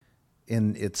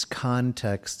in its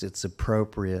context, it's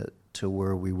appropriate to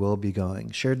where we will be going.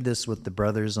 Shared this with the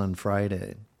brothers on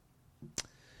Friday,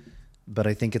 but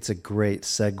I think it's a great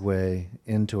segue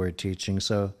into our teaching.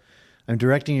 So I'm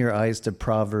directing your eyes to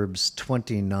Proverbs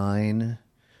 29,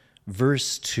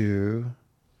 verse 2.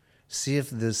 See if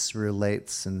this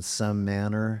relates in some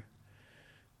manner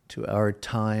to our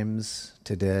times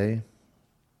today.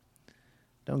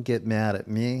 Don't get mad at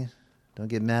me. Don't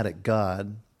get mad at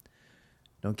God.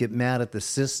 Don't get mad at the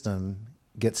system.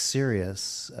 Get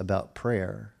serious about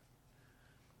prayer.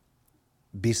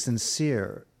 Be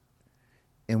sincere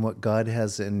in what God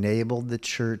has enabled the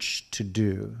church to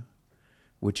do,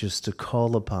 which is to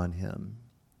call upon Him.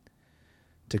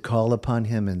 To call upon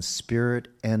Him in spirit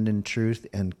and in truth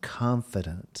and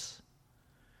confident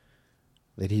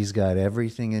that He's got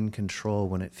everything in control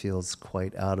when it feels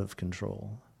quite out of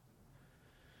control.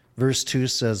 Verse 2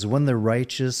 says, when the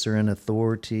righteous are in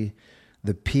authority,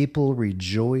 the people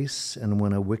rejoice, and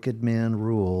when a wicked man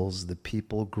rules, the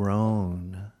people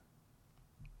groan.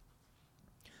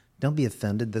 Don't be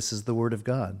offended. This is the word of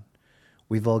God.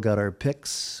 We've all got our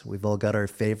picks. We've all got our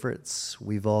favorites.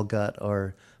 We've all got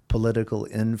our political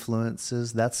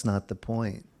influences. That's not the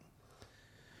point.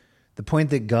 The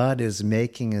point that God is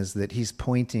making is that He's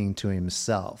pointing to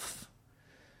Himself.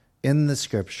 In the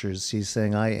scriptures, He's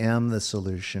saying, I am the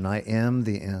solution. I am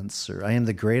the answer. I am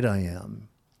the great I am.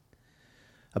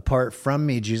 Apart from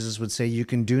me, Jesus would say, you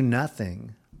can do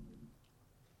nothing.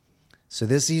 So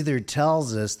this either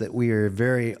tells us that we are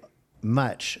very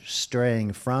much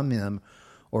straying from Him,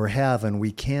 or have, and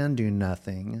we can do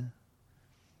nothing.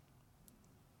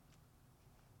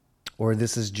 Or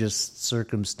this is just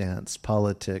circumstance,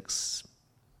 politics,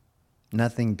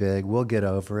 nothing big, we'll get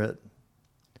over it.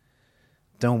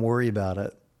 Don't worry about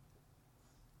it.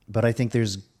 But I think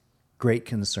there's great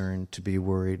concern to be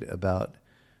worried about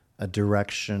a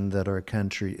direction that our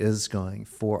country is going.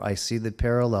 For I see the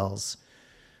parallels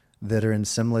that are in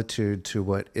similitude to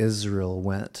what Israel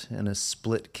went in a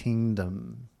split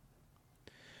kingdom.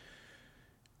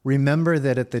 Remember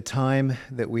that at the time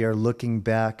that we are looking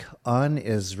back on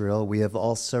Israel, we have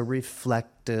also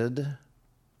reflected,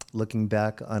 looking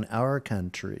back on our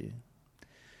country.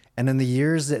 And in the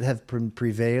years that have been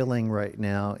prevailing right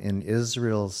now in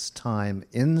Israel's time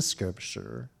in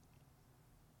Scripture,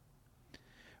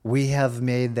 we have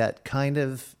made that kind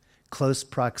of close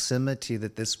proximity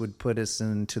that this would put us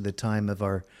into the time of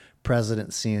our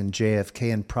presidency in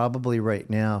JFK, and probably right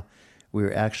now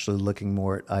we're actually looking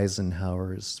more at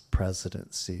Eisenhower's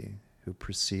presidency, who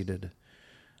preceded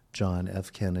John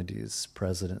F. Kennedy's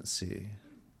presidency.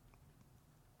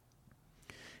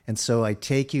 And so I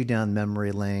take you down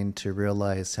memory lane to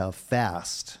realize how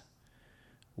fast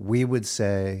we would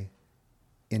say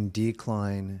in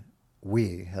decline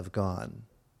we have gone,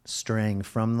 straying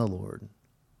from the Lord,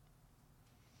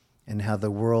 and how the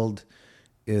world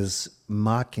is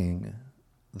mocking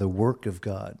the work of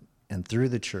God and through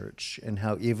the church, and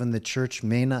how even the church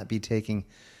may not be taking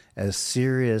as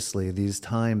seriously these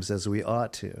times as we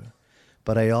ought to.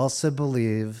 But I also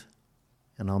believe,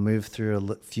 and I'll move through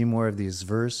a few more of these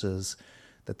verses,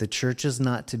 that the church is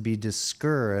not to be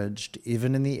discouraged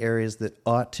even in the areas that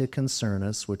ought to concern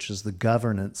us, which is the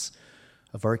governance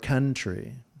of our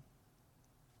country.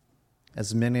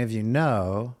 As many of you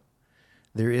know,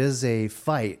 there is a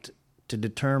fight to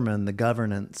determine the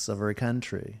governance of our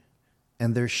country,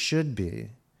 and there should be.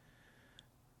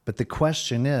 But the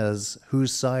question is,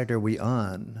 whose side are we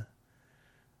on?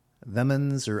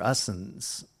 Themins or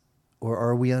usins? Or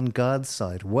are we on God's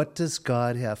side? What does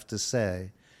God have to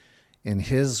say in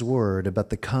His Word about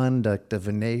the conduct of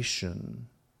a nation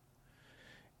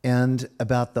and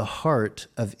about the heart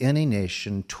of any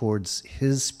nation towards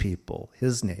His people,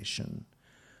 His nation?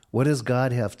 What does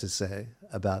God have to say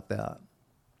about that?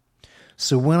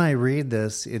 So when I read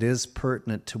this, it is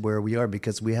pertinent to where we are,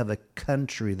 because we have a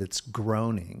country that's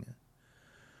groaning.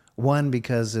 One,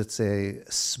 because it's a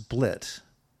split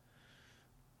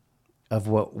of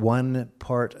what one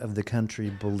part of the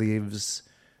country believes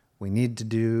we need to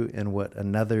do and what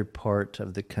another part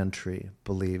of the country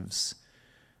believes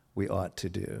we ought to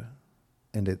do.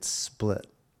 And it's split.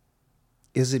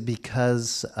 Is it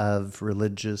because of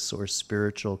religious or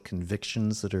spiritual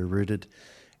convictions that are rooted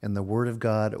in the Word of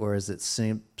God, or is it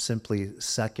simply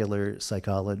secular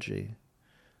psychology?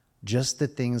 Just the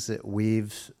things that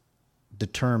we've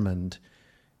determined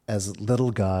as little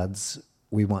gods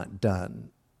we want done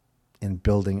in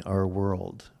building our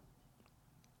world.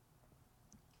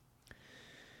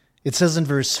 It says in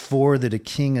verse 4 that a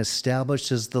king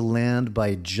establishes the land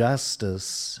by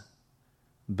justice,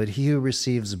 but he who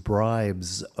receives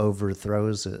bribes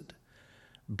overthrows it.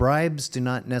 Bribes do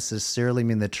not necessarily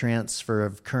mean the transfer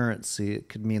of currency. It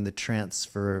could mean the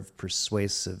transfer of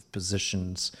persuasive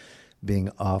positions being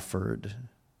offered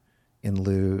in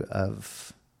lieu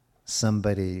of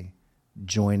somebody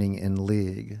joining in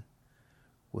league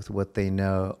with what they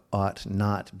know ought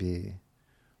not be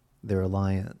their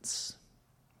alliance.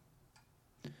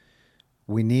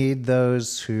 We need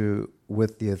those who,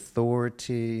 with the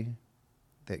authority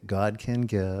that God can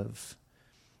give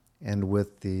and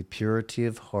with the purity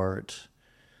of heart,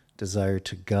 desire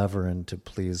to govern to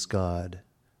please God,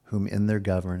 whom in their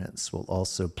governance will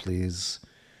also please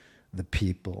the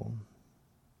people.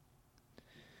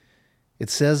 It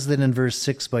says that in verse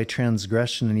 6, by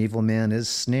transgression an evil man is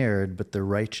snared, but the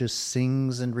righteous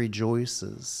sings and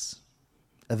rejoices.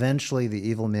 Eventually the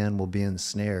evil man will be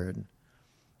ensnared.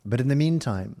 But in the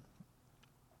meantime,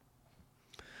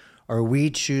 are we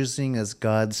choosing as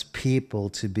God's people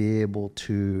to be able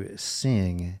to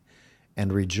sing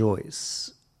and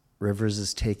rejoice? Rivers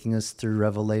is taking us through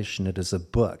Revelation. It is a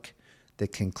book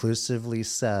that conclusively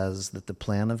says that the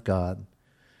plan of God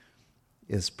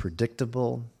is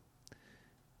predictable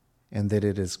and that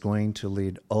it is going to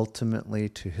lead ultimately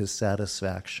to his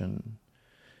satisfaction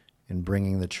in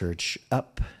bringing the church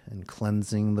up and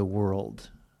cleansing the world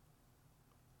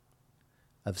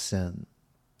of sin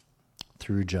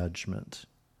through judgment.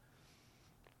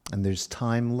 And there's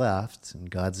time left, and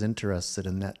God's interested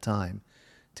in that time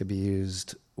to be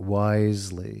used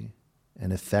wisely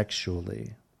and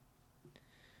effectually.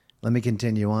 Let me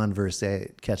continue on, verse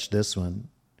 8. Catch this one.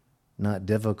 Not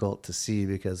difficult to see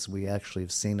because we actually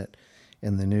have seen it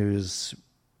in the news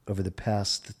over the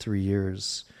past 3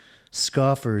 years.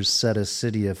 Scoffers set a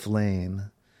city aflame,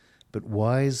 but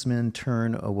wise men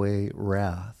turn away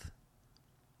wrath.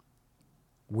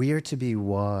 We are to be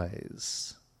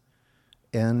wise,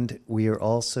 and we are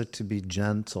also to be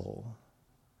gentle.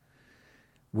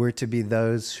 We're to be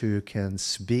those who can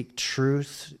speak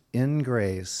truth in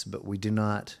grace, but we do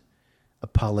not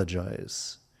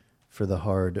apologize for the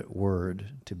hard word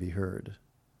to be heard.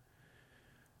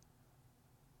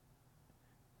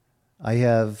 I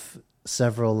have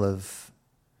several of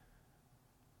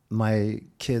my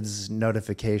kids'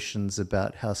 notifications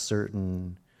about how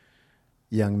certain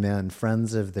young men,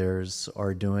 friends of theirs,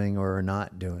 are doing or are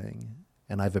not doing.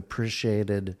 And I've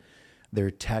appreciated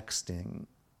their texting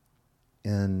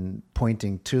and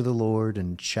pointing to the Lord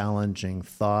and challenging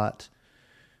thought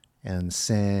and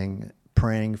saying,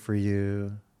 praying for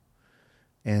you,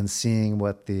 and seeing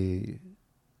what the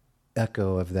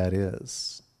echo of that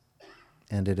is.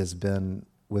 And it has been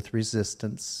with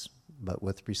resistance, but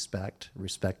with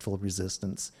respectful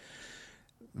resistance.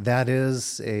 That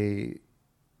is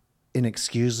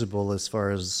inexcusable as far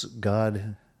as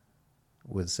God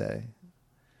would say.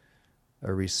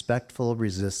 A respectful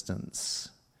resistance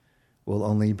will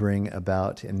only bring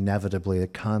about inevitably a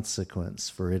consequence,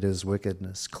 for it is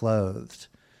wickedness clothed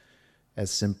as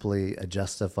simply a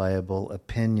justifiable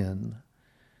opinion.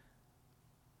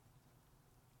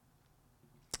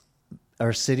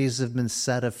 Our cities have been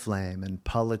set aflame, and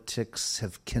politics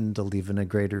have kindled even a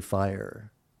greater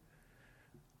fire.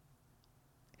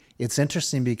 It's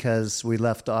interesting because we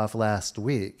left off last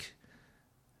week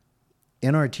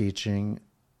in our teaching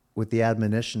with the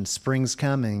admonition, spring's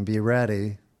coming, be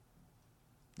ready.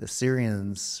 The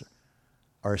Syrians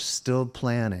are still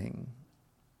planning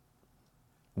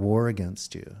war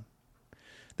against you.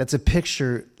 That's a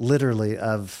picture literally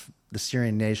of the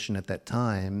Syrian nation at that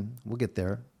time. We'll get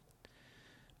there.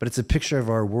 But it's a picture of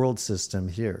our world system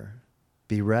here.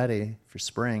 Be ready for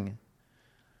spring.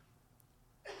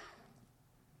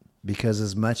 Because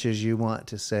as much as you want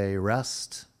to say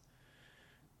rest,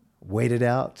 wait it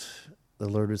out, the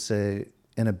Lord would say,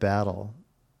 in a battle,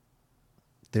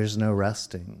 there's no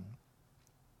resting.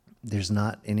 There's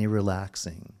not any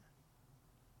relaxing.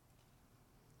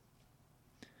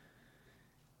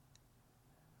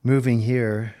 Moving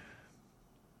here,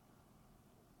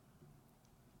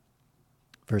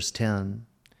 verse 10,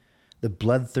 the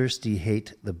bloodthirsty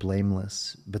hate the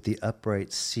blameless, but the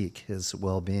upright seek his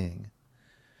well-being.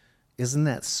 Isn't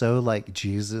that so like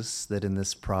Jesus that in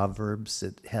this Proverbs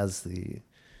it has the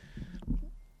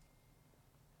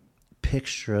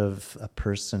picture of a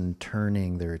person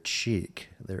turning their cheek,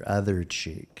 their other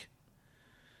cheek?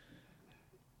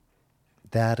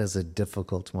 That is a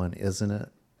difficult one, isn't it?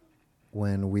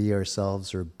 When we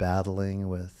ourselves are battling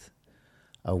with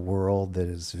a world that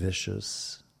is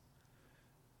vicious,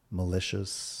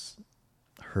 malicious,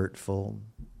 hurtful,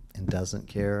 and doesn't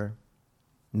care.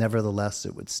 Nevertheless,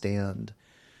 it would stand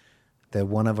that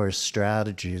one of our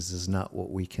strategies is not what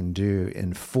we can do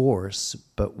in force,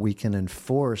 but we can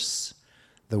enforce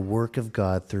the work of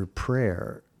God through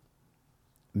prayer,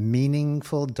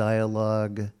 meaningful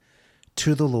dialogue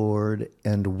to the Lord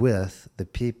and with the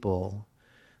people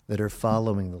that are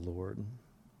following the Lord.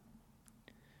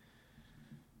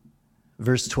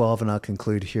 Verse 12, and I'll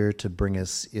conclude here to bring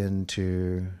us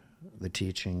into the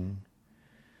teaching.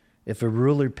 If a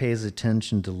ruler pays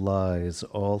attention to lies,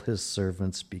 all his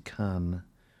servants become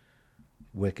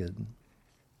wicked.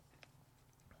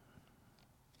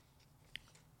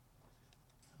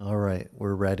 All right,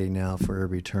 we're ready now for a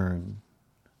return.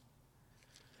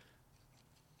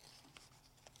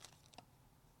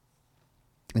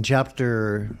 In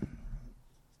chapter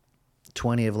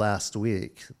 20 of last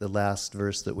week, the last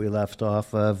verse that we left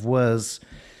off of was,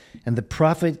 and the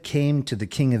prophet came to the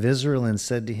king of Israel and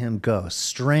said to him, go,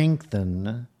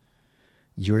 strengthen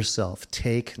yourself,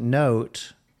 take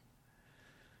note,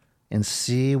 and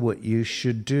see what you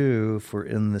should do, for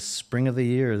in the spring of the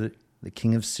year, the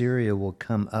king of Syria will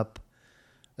come up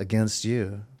against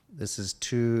you. This is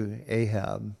to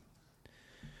Ahab.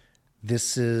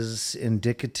 This is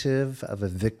indicative of a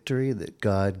victory that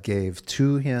God gave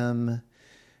to him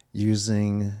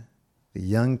using the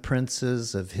young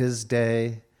princes of his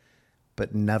day,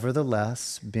 but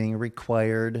nevertheless being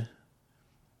required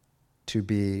to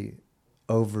be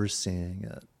overseeing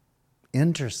it.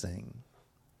 Interesting.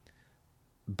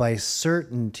 By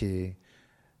certainty,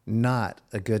 not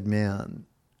a good man,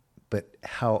 but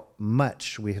how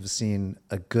much we have seen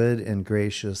a good and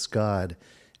gracious God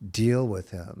deal with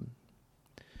him.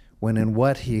 When in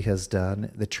what he has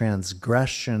done, the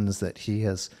transgressions that he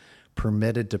has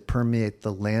permitted to permeate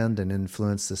the land and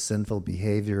influence the sinful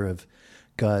behavior of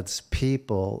God's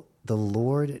people, the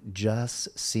Lord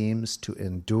just seems to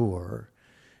endure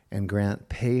and grant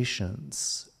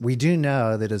patience. We do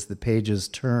know that as the pages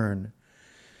turn,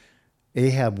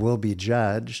 Ahab will be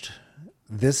judged.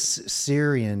 This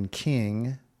Syrian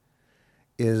king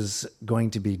is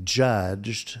going to be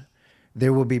judged.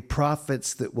 There will be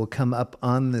prophets that will come up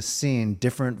on the scene,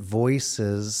 different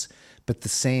voices, but the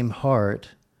same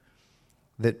heart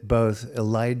that both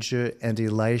Elijah and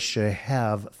Elisha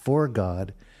have for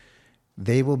God.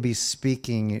 They will be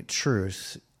speaking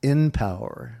truth in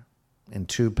power and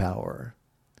to power.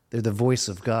 They're the voice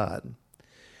of God.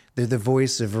 They're the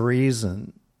voice of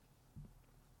reason.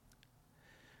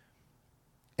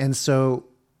 And so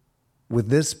with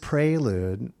this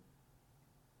prelude,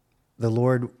 the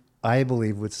Lord, I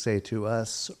believe, would say to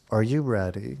us, are you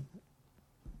ready?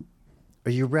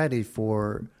 Are you ready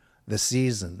for the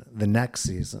season, the next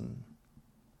season?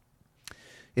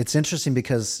 It's interesting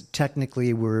because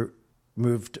technically we're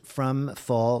moved from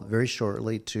fall very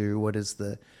shortly to what is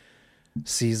the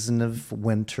season of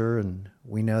winter. And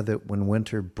we know that when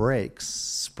winter breaks,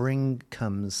 spring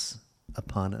comes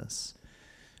upon us.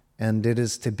 And it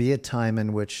is to be a time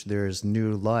in which there is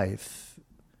new life,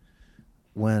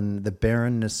 when the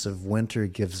barrenness of winter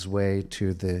gives way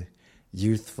to the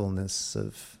youthfulness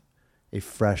of a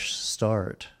fresh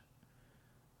start.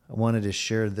 I wanted to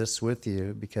share this with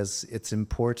you because it's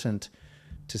important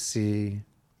to see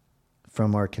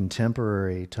from our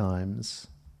contemporary times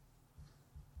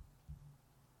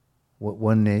what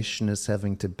one nation is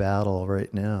having to battle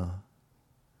right now.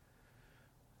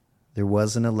 There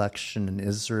was an election in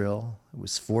Israel. It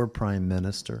was for prime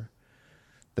minister.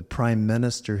 The prime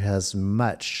minister has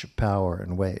much power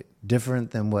and weight,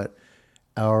 different than what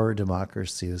our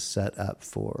democracy is set up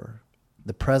for.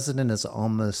 The president is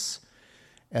almost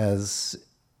as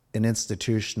an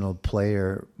institutional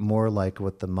player, more like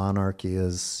what the monarchy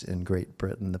is in Great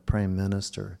Britain. The prime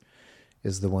minister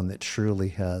is the one that truly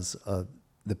has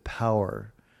the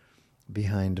power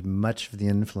behind much of the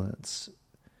influence.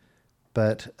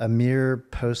 But Amir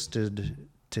posted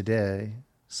today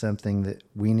something that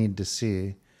we need to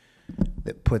see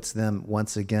that puts them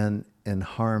once again in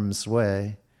harm's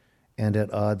way and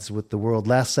at odds with the world.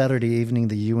 Last Saturday evening,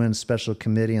 the UN Special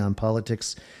Committee on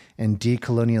Politics and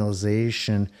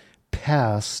Decolonialization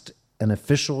passed an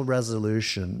official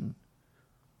resolution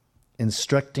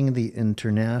instructing the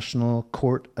International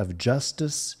Court of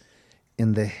Justice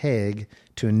in The Hague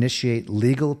to initiate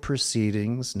legal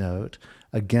proceedings, note,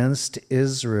 against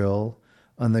Israel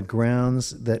on the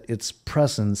grounds that its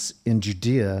presence in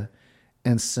Judea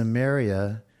and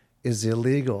Samaria is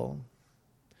illegal.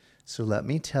 So let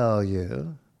me tell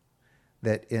you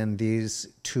that in these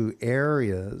two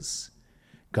areas,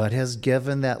 God has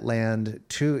given that land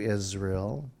to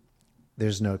Israel.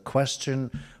 There's no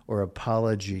question or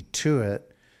apology to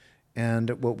it. And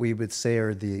what we would say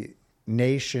are the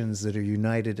nations that are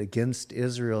united against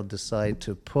Israel decide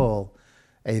to pull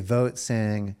a vote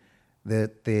saying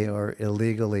that they are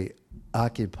illegally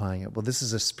occupying it. Well, this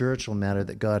is a spiritual matter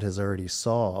that God has already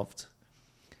solved.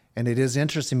 And it is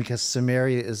interesting because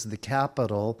Samaria is the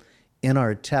capital in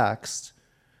our text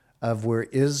of where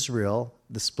Israel,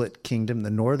 the split kingdom, the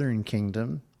northern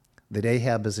kingdom that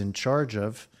Ahab is in charge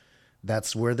of,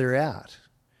 that's where they're at.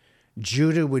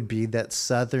 Judah would be that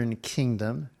southern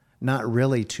kingdom, not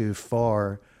really too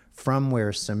far from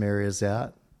where Samaria is at,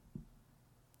 a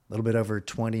little bit over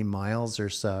 20 miles or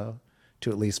so, to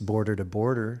at least border to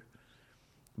border.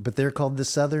 But they're called the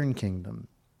southern kingdom.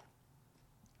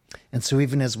 And so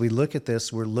even as we look at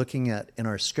this, we're looking at, in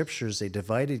our scriptures, a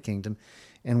divided kingdom,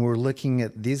 and we're looking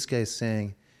at these guys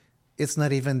saying, it's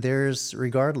not even theirs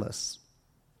regardless.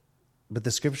 But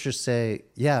the scriptures say,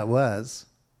 yeah, it was.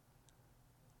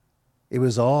 It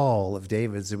was all of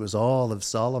David's. It was all of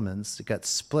Solomon's. It got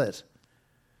split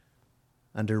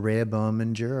under Rehoboam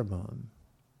and Jeroboam.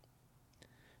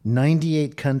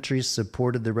 98 countries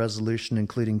supported the resolution,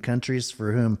 including countries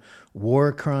for whom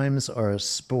war crimes are a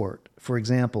sport. For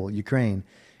example, Ukraine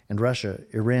and Russia,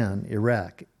 Iran,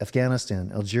 Iraq,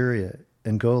 Afghanistan, Algeria,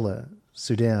 Angola,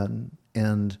 Sudan,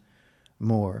 and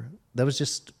more. That was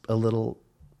just a little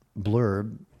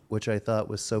blurb, which I thought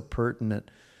was so pertinent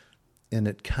in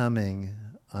it coming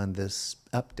on this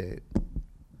update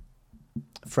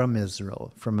from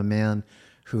Israel, from a man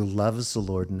who loves the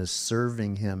Lord and is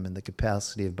serving him in the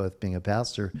capacity of both being a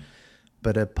pastor,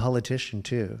 but a politician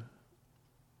too.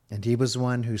 And he was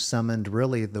one who summoned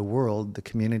really the world, the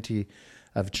community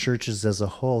of churches as a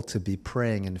whole, to be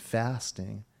praying and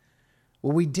fasting.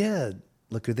 Well, we did.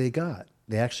 Look who they got.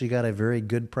 They actually got a very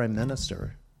good prime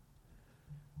minister.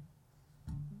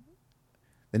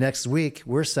 The next week,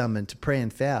 we're summoned to pray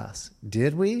and fast.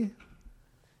 Did we?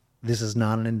 This is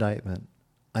not an indictment.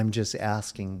 I'm just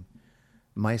asking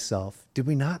myself, did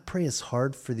we not pray as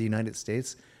hard for the United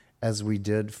States as we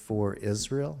did for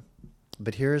Israel?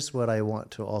 But here's what I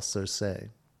want to also say.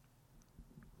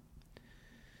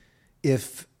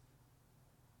 If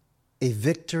a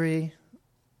victory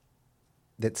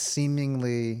that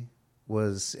seemingly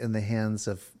was in the hands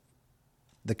of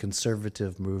the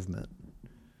conservative movement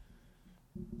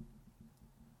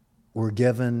were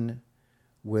given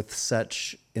with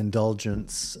such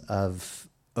indulgence of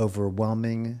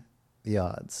overwhelming the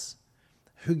odds,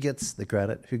 who gets the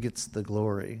credit? Who gets the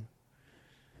glory?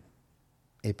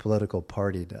 A political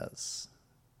party does.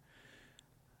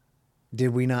 Did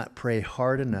we not pray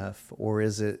hard enough, or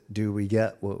is it, do we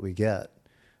get what we get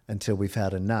until we've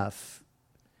had enough?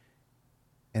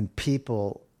 And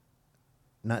people,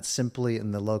 not simply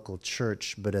in the local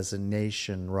church, but as a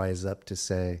nation, rise up to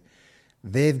say,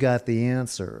 they've got the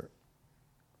answer.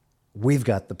 We've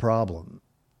got the problem.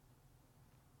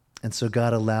 And so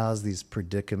God allows these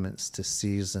predicaments to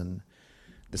season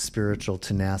the spiritual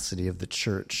tenacity of the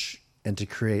church and to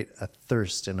create a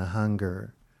thirst and a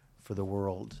hunger for the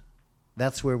world.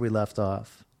 That's where we left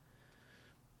off.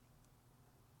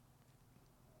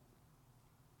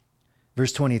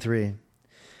 Verse 23.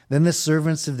 Then the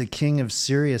servants of the king of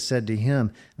Syria said to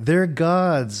him, their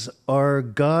gods are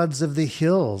gods of the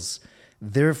hills.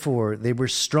 Therefore, they were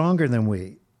stronger than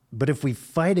we. But if we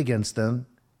fight against them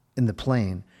in the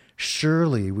plain,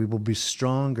 surely we will be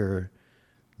stronger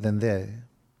than they.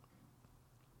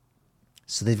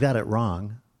 So they've got it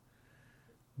wrong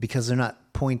because they're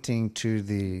not pointing to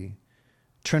the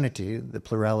Trinity, the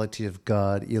plurality of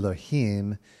God,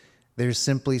 Elohim. They're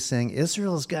simply saying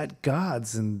Israel's got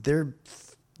gods and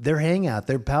their hangout,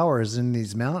 their power is in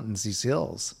these mountains, these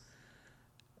hills.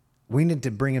 We need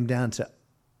to bring them down to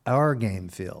our game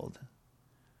field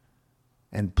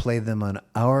and play them on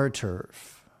our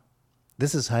turf.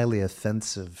 This is highly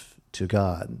offensive to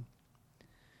God.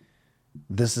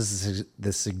 This is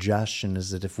the suggestion is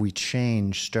that if we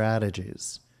change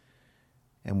strategies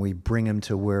and we bring them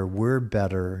to where we're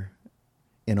better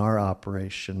in our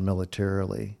operation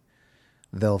militarily,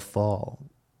 they'll fall.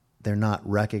 They're not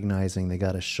recognizing they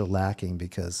got a shellacking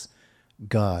because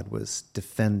God was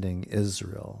defending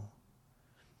Israel.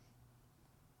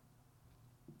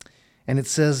 And it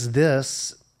says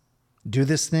this, do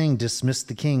this thing, dismiss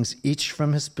the kings, each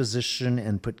from his position,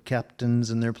 and put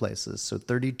captains in their places. So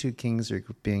 32 kings are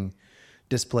being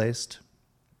displaced.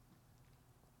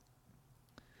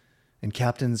 And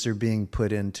captains are being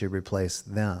put in to replace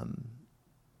them.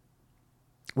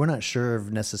 We're not sure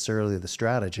of necessarily the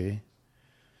strategy,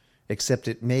 except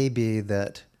it may be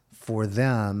that for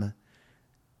them,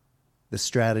 the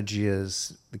strategy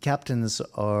is the captains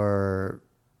are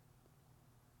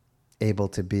able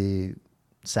to be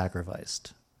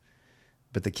sacrificed.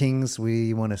 But the kings,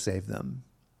 we want to save them.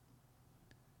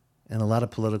 And a lot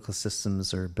of political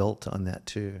systems are built on that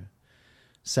too.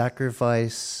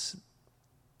 Sacrifice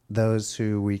those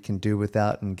who we can do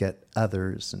without and get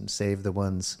others and save the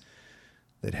ones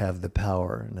that have the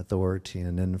power and authority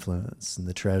and influence and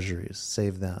the treasuries.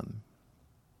 Save them.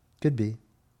 Could be.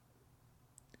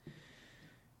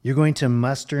 You're going to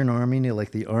muster an army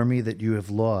like the army that you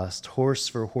have lost, horse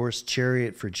for horse,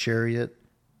 chariot for chariot.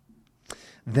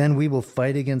 Then we will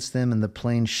fight against them in the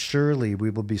plain. Surely we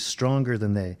will be stronger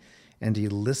than they. And he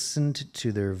listened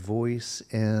to their voice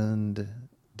and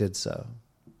did so.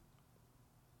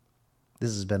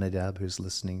 This is Ben-Hadad who's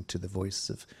listening to the voice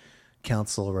of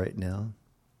counsel right now,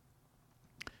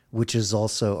 which is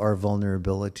also our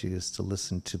vulnerability, is to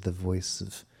listen to the voice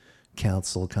of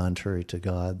counsel contrary to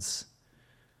God's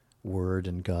word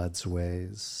and God's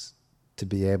ways, to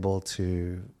be able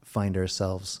to find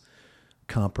ourselves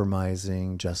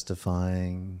compromising,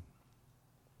 justifying.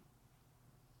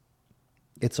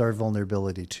 It's our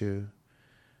vulnerability too.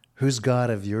 Who's God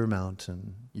of your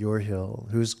mountain, your hill?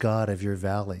 Who's God of your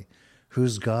valley?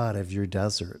 Who's God of your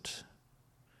desert?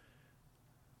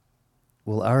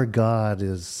 Well, our God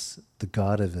is the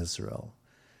God of Israel.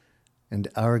 And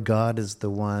our God is the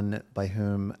one by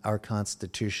whom our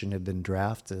Constitution had been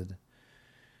drafted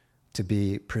to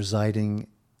be presiding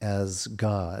as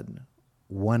God,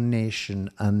 one nation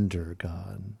under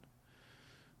God.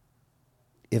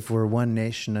 If we're one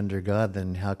nation under God,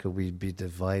 then how could we be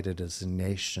divided as a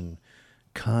nation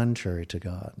contrary to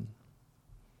God?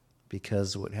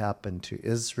 Because what happened to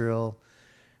Israel,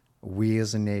 we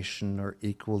as a nation are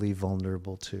equally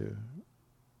vulnerable to.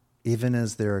 Even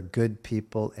as there are good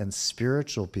people and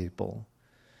spiritual people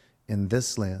in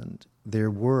this land,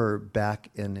 there were back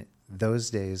in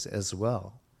those days as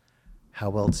well.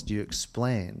 How else do you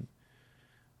explain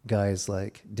guys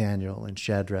like Daniel and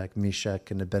Shadrach, Meshach,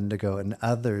 and Abednego and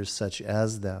others such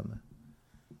as them?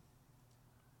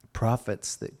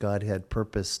 Prophets that God had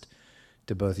purposed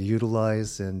to both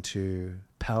utilize and to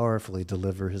powerfully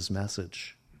deliver his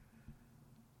message.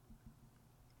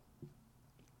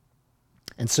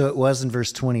 And so it was in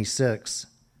verse 26,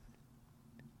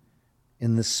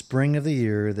 in the spring of the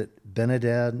year, that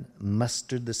Ben-Hadad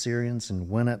mustered the Syrians and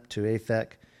went up to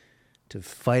Aphek to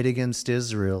fight against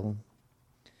Israel.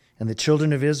 And the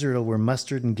children of Israel were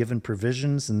mustered and given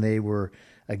provisions, and they were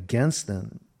against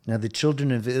them. Now the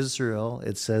children of Israel,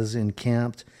 it says,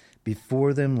 encamped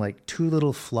before them like two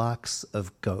little flocks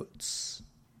of goats,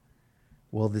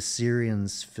 while the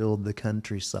Syrians filled the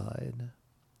countryside.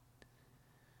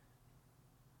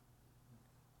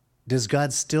 Does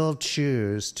God still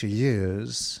choose to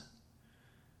use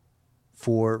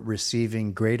for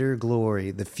receiving greater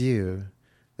glory the few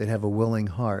that have a willing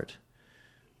heart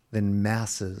than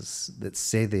masses that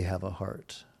say they have a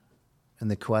heart? And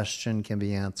the question can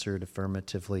be answered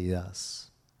affirmatively, yes.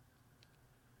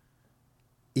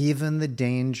 Even the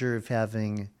danger of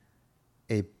having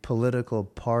a political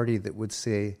party that would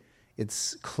say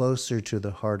it's closer to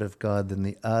the heart of God than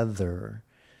the other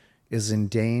is in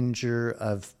danger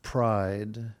of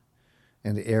pride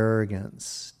and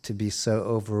arrogance to be so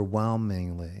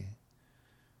overwhelmingly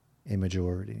a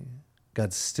majority.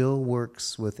 God still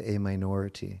works with a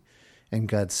minority, and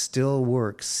God still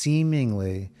works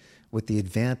seemingly with the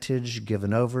advantage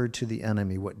given over to the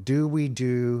enemy. What do we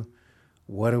do?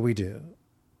 What do we do?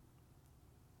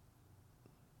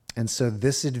 And so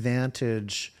this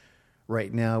advantage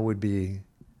right now would be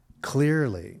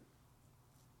clearly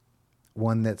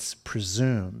one that's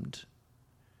presumed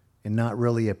and not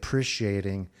really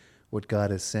appreciating what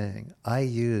God is saying. I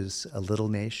use a little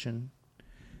nation,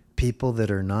 people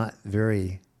that are not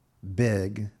very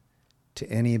big to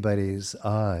anybody's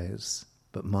eyes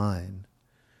but mine,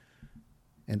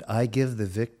 and I give the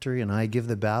victory and I give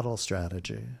the battle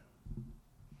strategy.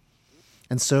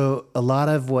 And so a lot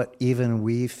of what even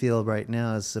we feel right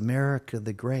now is America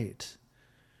the Great.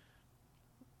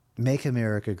 Make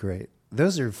America great.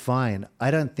 Those are fine.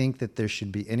 I don't think that there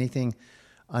should be anything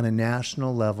on a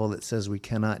national level that says we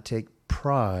cannot take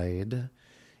pride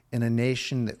in a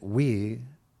nation that we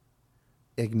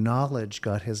acknowledge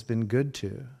God has been good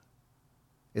to,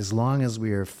 as long as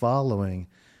we are following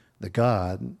the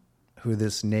God who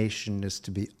this nation is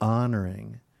to be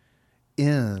honoring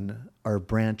in our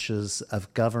branches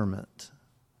of government,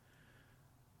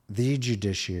 the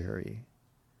judiciary,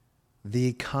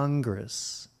 the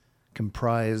Congress,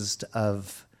 comprised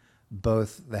of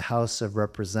both the House of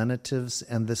Representatives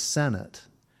and the Senate.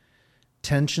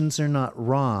 Tensions are not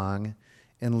wrong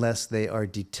unless they are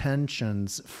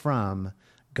detentions from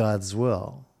God's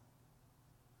will.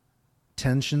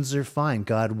 Tensions are fine.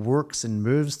 God works and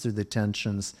moves through the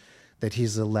tensions that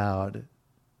he's allowed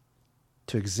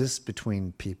to exist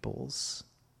between peoples.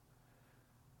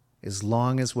 as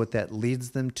long as what that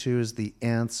leads them to is the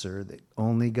answer that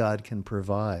only God can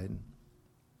provide.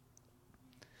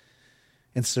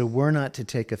 And so we're not to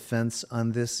take offense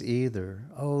on this either.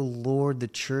 Oh, Lord, the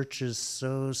church is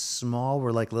so small.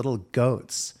 We're like little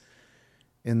goats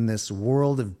in this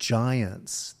world of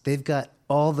giants. They've got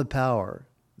all the power.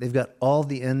 They've got all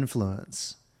the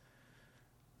influence.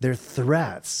 Their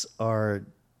threats are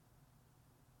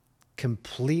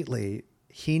completely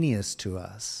heinous to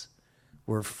us.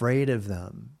 We're afraid of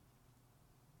them.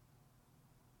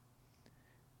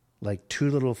 Like two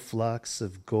little flocks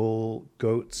of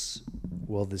goats,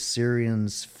 while the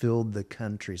Syrians filled the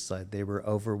countryside. They were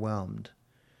overwhelmed.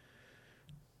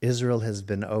 Israel has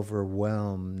been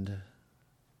overwhelmed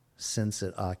since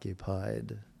it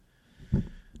occupied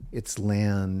its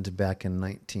land back in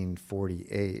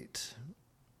 1948.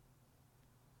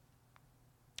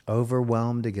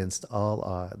 Overwhelmed against all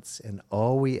odds, and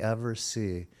all we ever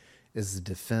see is the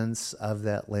defense of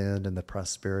that land and the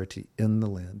prosperity in the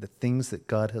land, the things that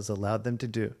God has allowed them to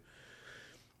do.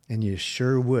 And you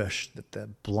sure wish that the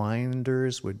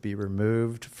blinders would be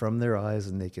removed from their eyes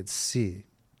and they could see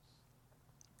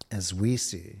as we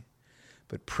see.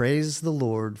 But praise the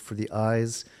Lord for the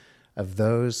eyes of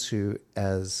those who,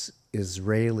 as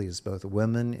Israelis, both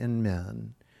women and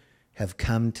men, have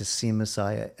come to see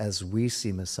Messiah as we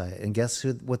see Messiah. And guess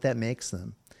what that makes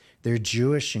them? They're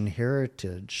Jewish in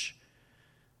heritage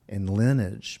and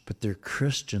lineage, but they're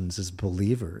Christians as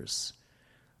believers.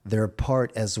 They're a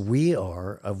part, as we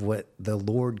are, of what the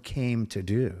Lord came to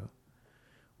do,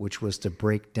 which was to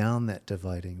break down that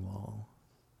dividing wall.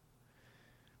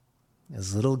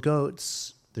 As little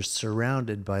goats, they're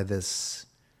surrounded by this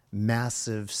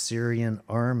massive Syrian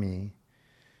army.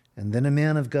 And then a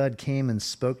man of God came and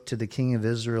spoke to the king of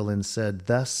Israel and said,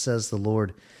 "Thus says the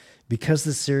Lord, because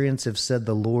the Syrians have said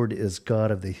the Lord is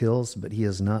God of the hills, but he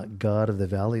is not God of the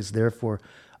valleys, therefore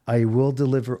I will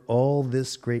deliver all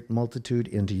this great multitude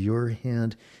into your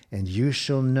hand, and you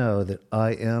shall know that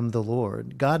I am the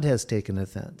Lord." God has taken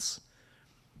offense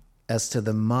as to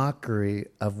the mockery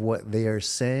of what they are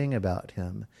saying about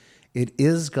him. It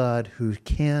is God who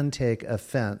can take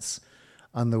offense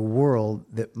on the world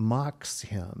that mocks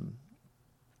him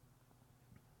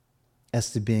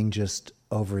as to being just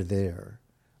over there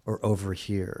or over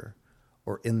here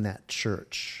or in that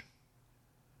church.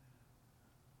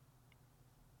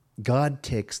 God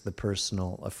takes the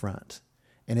personal affront.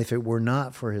 And if it were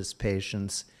not for his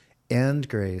patience and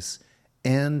grace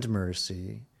and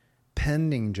mercy,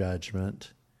 pending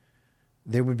judgment,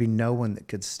 there would be no one that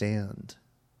could stand.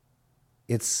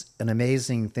 It's an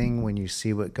amazing thing when you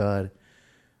see what God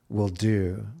will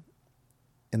do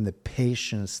and the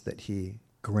patience that he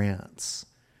grants,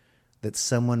 that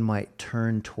someone might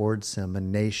turn towards him, a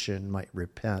nation might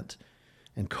repent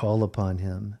and call upon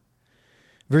him.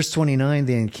 Verse 29,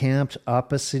 they encamped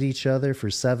opposite each other for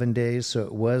 7 days. So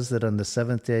it was that on the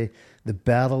seventh day, the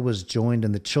battle was joined,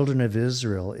 and the children of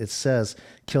Israel, it says,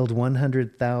 killed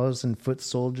 100,000 foot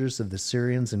soldiers of the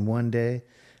Syrians in 1 day,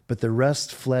 but the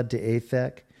rest fled to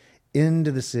Aphek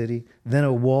into the city. Then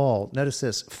a wall, notice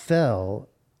this, fell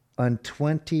on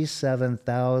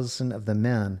 27,000 of the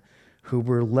men who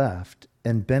were left,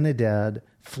 and Ben-Hadad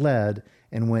fled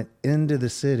and went into the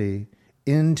city,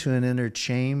 into an inner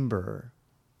chamber.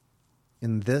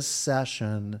 In this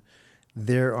session,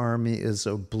 their army is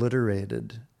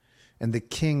obliterated, and the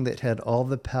king that had all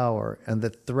the power and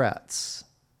the threats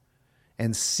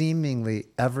and seemingly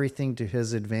everything to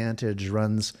his advantage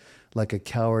runs like a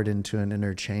coward into an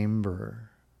inner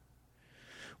chamber.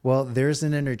 Well, there's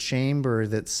an inner chamber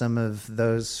that some of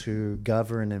those who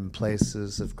govern in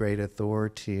places of great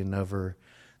authority and over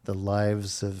the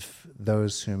lives of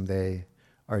those whom they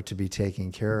are to be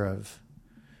taking care of,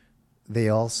 they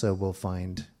also will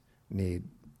find need,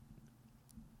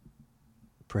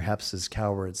 perhaps as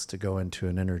cowards, to go into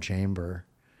an inner chamber.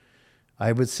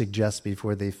 I would suggest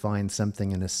before they find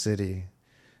something in a city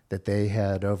that they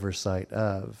had oversight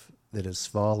of that is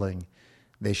falling,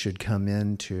 they should come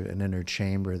into an inner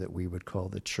chamber that we would call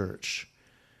the church,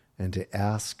 and to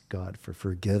ask God for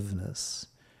forgiveness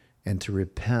and to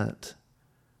repent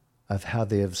of how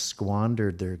they have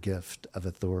squandered their gift of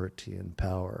authority and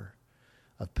power,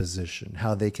 of position,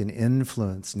 how they can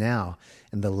influence now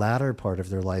in the latter part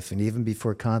of their life and even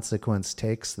before consequence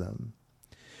takes them.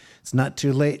 It's not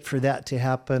too late for that to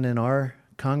happen in our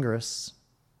Congress,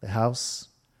 the House,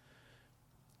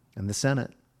 and the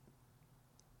Senate.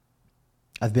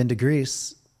 I've been to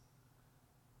Greece,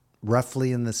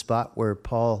 roughly in the spot where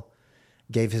Paul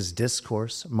gave his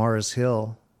discourse, Mars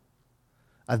Hill.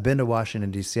 I've been to Washington,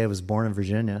 D.C. I was born in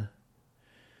Virginia.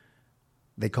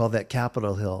 They call that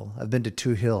Capitol Hill. I've been to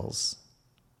two hills.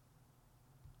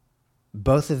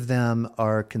 Both of them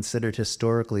are considered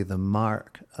historically the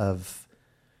mark of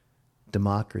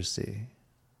democracy.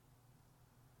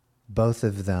 Both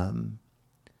of them,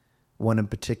 one in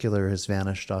particular, has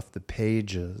vanished off the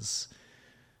pages.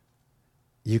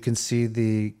 You can see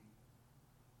the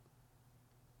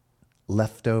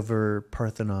leftover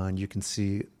Parthenon. You can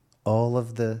see all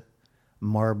of the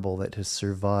marble that has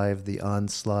survived the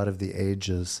onslaught of the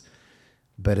ages,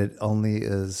 but it only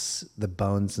is the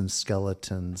bones and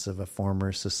skeletons of a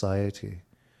former society.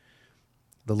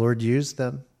 The Lord used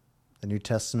them. The New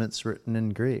Testament's written in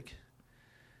Greek.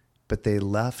 But they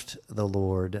left the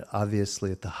Lord,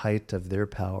 obviously, at the height of their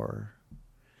power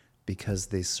because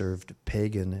they served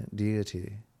pagan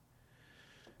deity.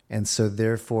 And so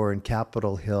therefore, in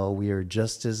Capitol Hill, we are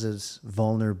just as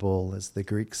vulnerable as the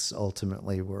Greeks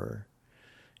ultimately were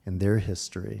in their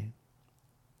history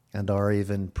and are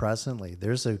even presently.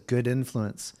 There's a good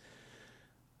influence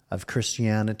of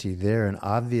Christianity there. And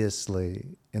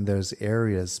obviously, in those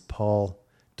areas, Paul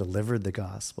delivered the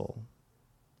gospel.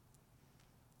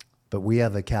 But we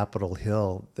have a Capitol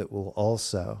Hill that will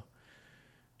also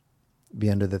be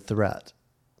under the threat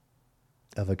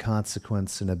of a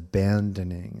consequence in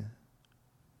abandoning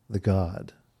the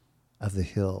God of the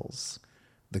hills,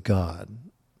 the God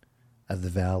of the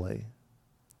valley,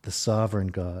 the sovereign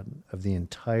God of the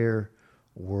entire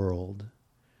world.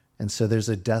 And so there's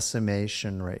a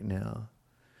decimation right now.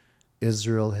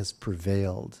 Israel has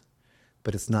prevailed,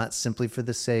 but it's not simply for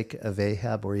the sake of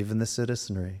Ahab or even the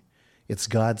citizenry. It's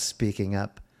God speaking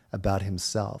up about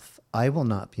himself. I will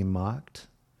not be mocked,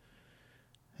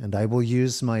 and I will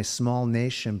use my small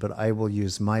nation, but I will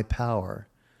use my power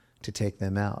to take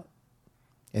them out.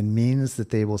 It means that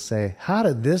they will say, how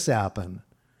did this happen?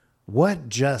 What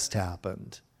just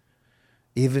happened?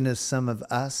 Even as some of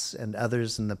us and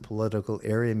others in the political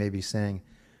area may be saying,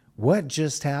 what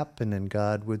just happened? And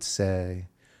God would say,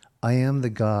 I am the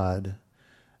God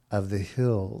of the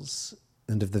hills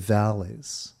and of the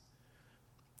valleys.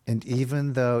 And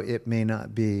even though it may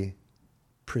not be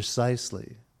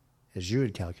precisely as you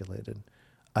had calculated,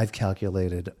 I've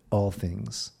calculated all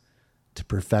things to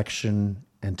perfection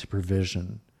and to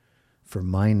provision for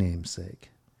my name's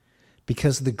sake.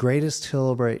 Because the greatest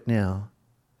hill right now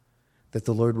that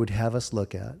the Lord would have us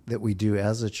look at, that we do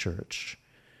as a church,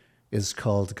 is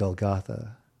called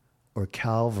Golgotha or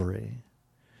Calvary.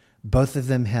 Both of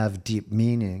them have deep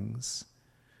meanings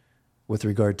with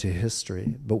regard to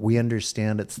history, but we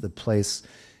understand it's the place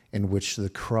in which the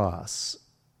cross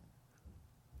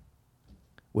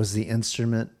was the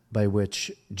instrument by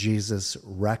which Jesus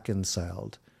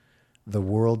reconciled the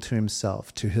world to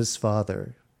himself, to his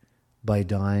Father, by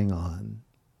dying on.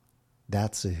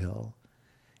 That's a hill.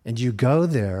 And you go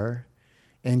there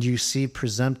and you see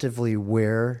presumptively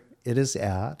where it is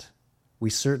at. We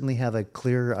certainly have a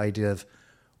clearer idea of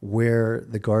where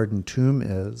the garden tomb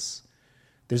is.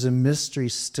 There's a mystery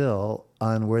still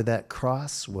on where that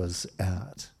cross was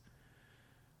at.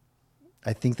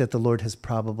 I think that the Lord has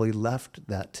probably left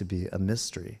that to be a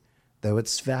mystery, though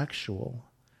it's factual.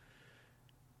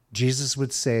 Jesus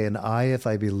would say, and I, if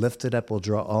I be lifted up, will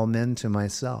draw all men to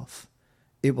myself.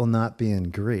 It will not be in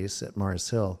Greece at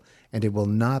Mars Hill, and it will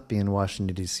not be in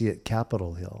Washington, D.C. at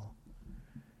Capitol Hill.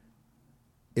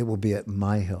 It will be at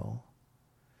my hill.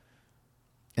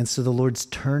 And so the Lord's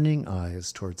turning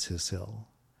eyes towards his hill,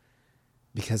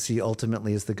 because he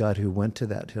ultimately is the God who went to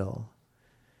that hill,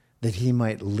 that he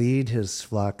might lead his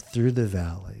flock through the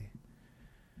valley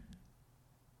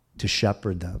to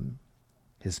shepherd them,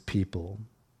 his people.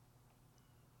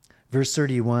 Verse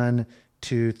 31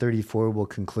 to 34 will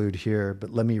conclude here, but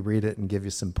let me read it and give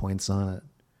you some points on it.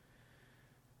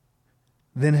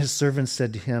 Then his servants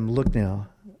said to him, look now,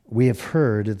 we have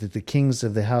heard that the kings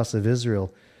of the house of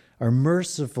Israel are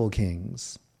merciful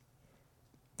kings.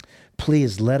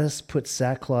 Please let us put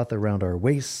sackcloth around our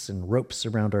waists and ropes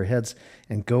around our heads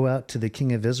and go out to the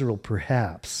king of Israel.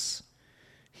 Perhaps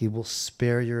he will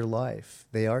spare your life.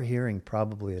 They are hearing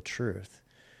probably a truth,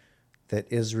 that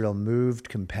Israel moved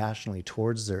compassionately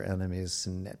towards their enemies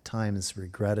and at times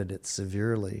regretted it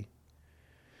severely.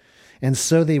 And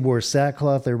so they wore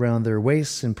sackcloth around their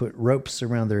waists and put ropes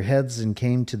around their heads and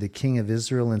came to the king of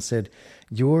Israel and said,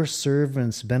 your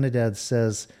servant Ben-Hadad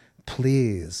says,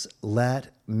 please let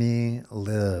me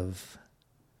live.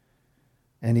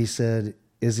 And he said,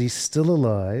 is he still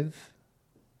alive?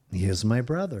 He is my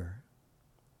brother.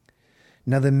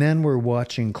 Now the men were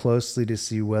watching closely to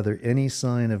see whether any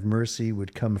sign of mercy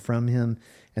would come from him,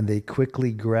 and they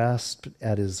quickly grasped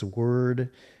at his word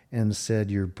and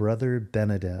said, your brother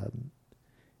Ben-Hadad.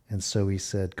 And so he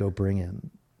said, go bring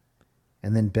him.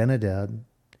 And then Ben-Hadad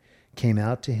came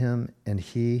out to him, and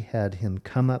he had him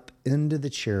come up into the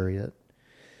chariot.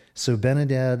 So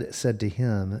Benhadad said to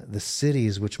him, the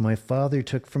cities which my father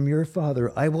took from your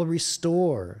father, I will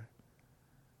restore.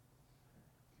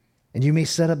 And you may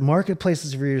set up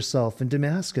marketplaces for yourself in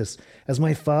Damascus, as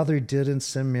my father did in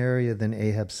Samaria. Then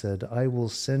Ahab said, I will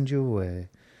send you away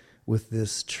with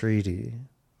this treaty.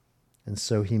 And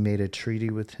so he made a treaty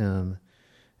with him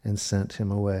and sent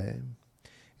him away.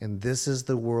 And this is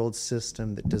the world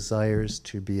system that desires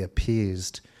to be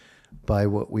appeased by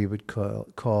what we would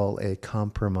call a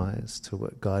compromise to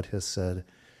what God has said,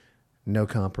 no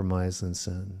compromise in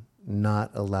sin,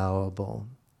 not allowable.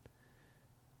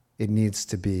 It needs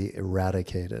to be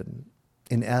eradicated.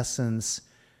 In essence,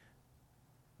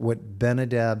 what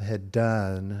Benhadad had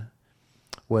done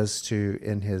was to,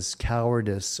 in his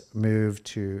cowardice, move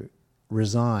to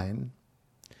resign.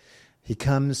 He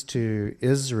comes to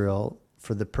Israel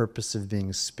for the purpose of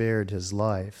being spared his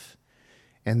life.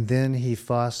 And then he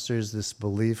fosters this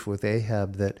belief with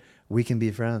Ahab that we can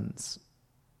be friends.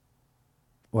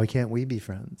 Why can't we be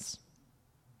friends?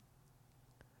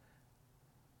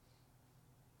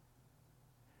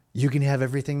 You can have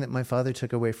everything that my father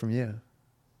took away from you.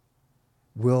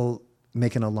 We'll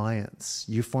make an alliance.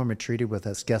 You form a treaty with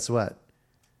us. Guess what?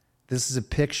 This is a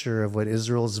picture of what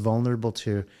Israel is vulnerable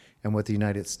to and what the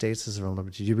United States is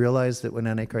vulnerable to. You realize that when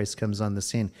Antichrist comes on the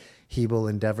scene, he will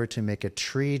endeavor to make a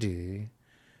treaty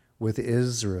with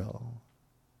Israel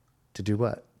to do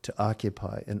what? To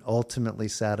occupy and ultimately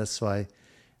satisfy,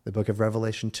 the book of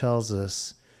Revelation tells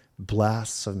us,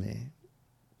 blasphemy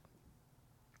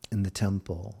in the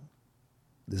temple.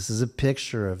 This is a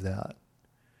picture of that.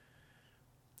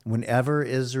 Whenever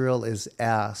Israel is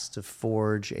asked to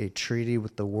forge a treaty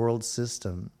with the world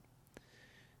system,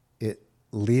 it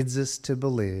leads us to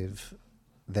believe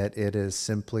that it is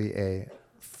simply a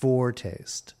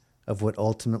foretaste of what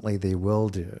ultimately they will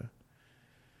do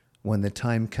when the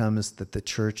time comes that the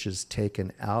church is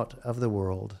taken out of the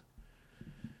world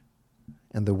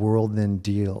and the world then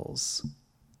deals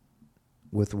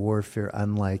with warfare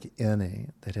unlike any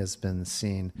that has been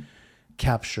seen,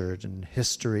 captured in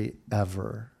history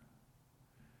ever,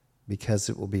 because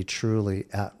it will be truly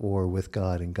at war with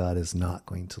God, and God is not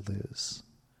going to lose.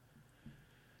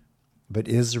 But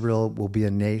Israel will be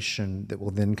a nation that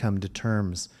will then come to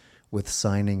terms with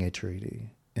signing a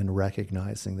treaty and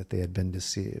recognizing that they had been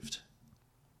deceived.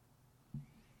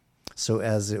 So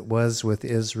as it was with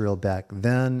Israel back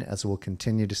then, as we'll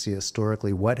continue to see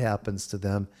historically what happens to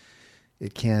them,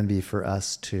 it can be for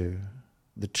us too.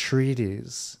 The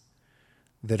treaties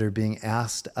that are being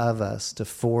asked of us to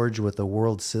forge with the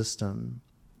world system,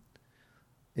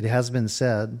 it has been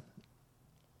said,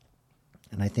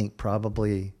 and I think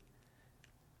probably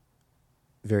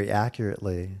very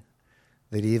accurately,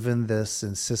 that even this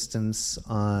insistence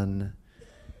on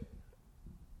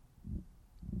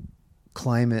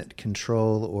climate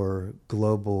control or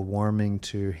global warming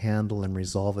to handle and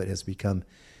resolve it has become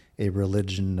a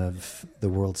religion of the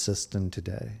world system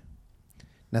today.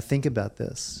 Now think about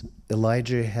this.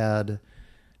 Elijah had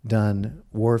done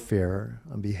warfare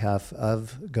on behalf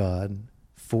of God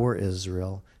for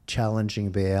Israel,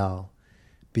 challenging Baal.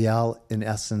 Baal, in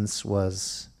essence,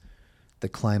 was the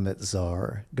climate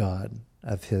czar god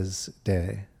of his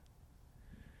day.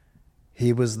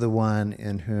 He was the one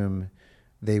in whom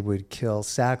they would kill,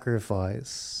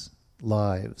 sacrifice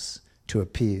lives to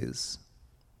appease,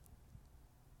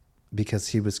 because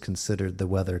he was considered the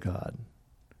weather god.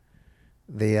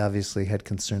 They obviously had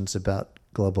concerns about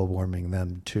global warming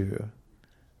them too,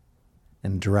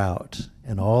 and drought,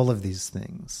 and all of these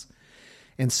things.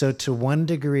 And so to one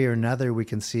degree or another, we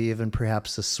can see even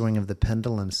perhaps a swing of the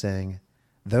pendulum saying,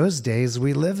 those days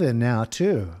we live in now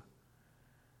too.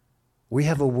 We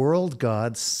have a world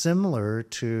god similar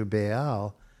to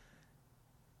Baal,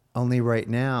 only right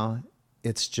now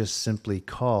it's just simply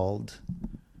called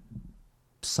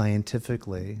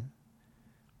scientifically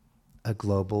a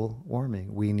global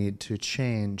warming. We need to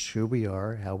change who we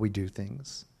are, how we do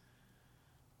things.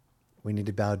 We need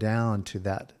to bow down to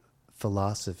that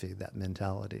philosophy, that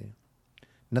mentality.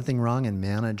 Nothing wrong in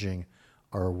managing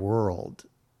our world,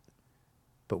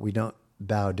 but we don't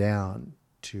bow down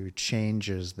to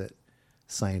changes that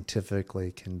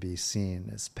scientifically can be seen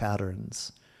as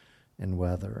patterns in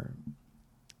weather.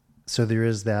 So there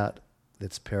is that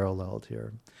that's paralleled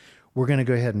here. We're going to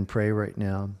go ahead and pray right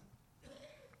now.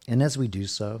 And as we do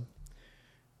so,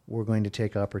 we're going to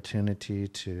take opportunity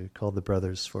to call the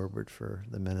brothers forward for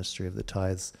the ministry of the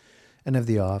tithes and of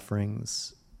the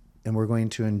offerings. And we're going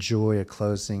to enjoy a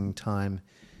closing time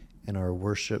in our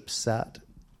worship set.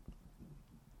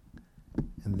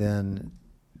 And then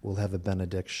we'll have a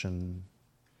benediction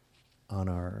on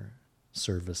our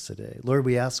service today. Lord,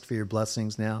 we ask for your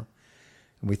blessings now,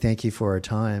 and we thank you for our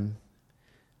time.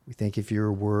 We thank you for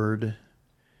your word.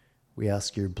 We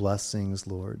ask your blessings,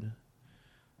 Lord,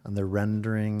 on the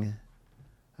rendering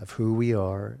of who we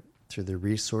are through the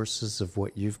resources of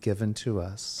what you've given to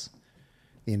us,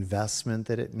 the investment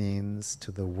that it means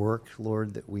to the work,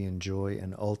 Lord, that we enjoy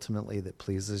and ultimately that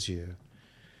pleases you.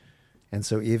 And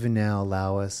so even now,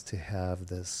 allow us to have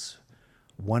this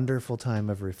wonderful time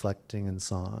of reflecting in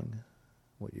song,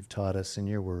 what you've taught us in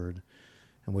your word,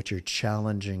 and what you're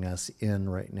challenging us in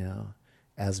right now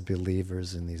as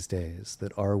believers in these days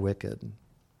that are wicked.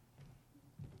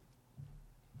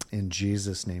 In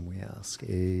Jesus' name we ask,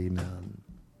 amen.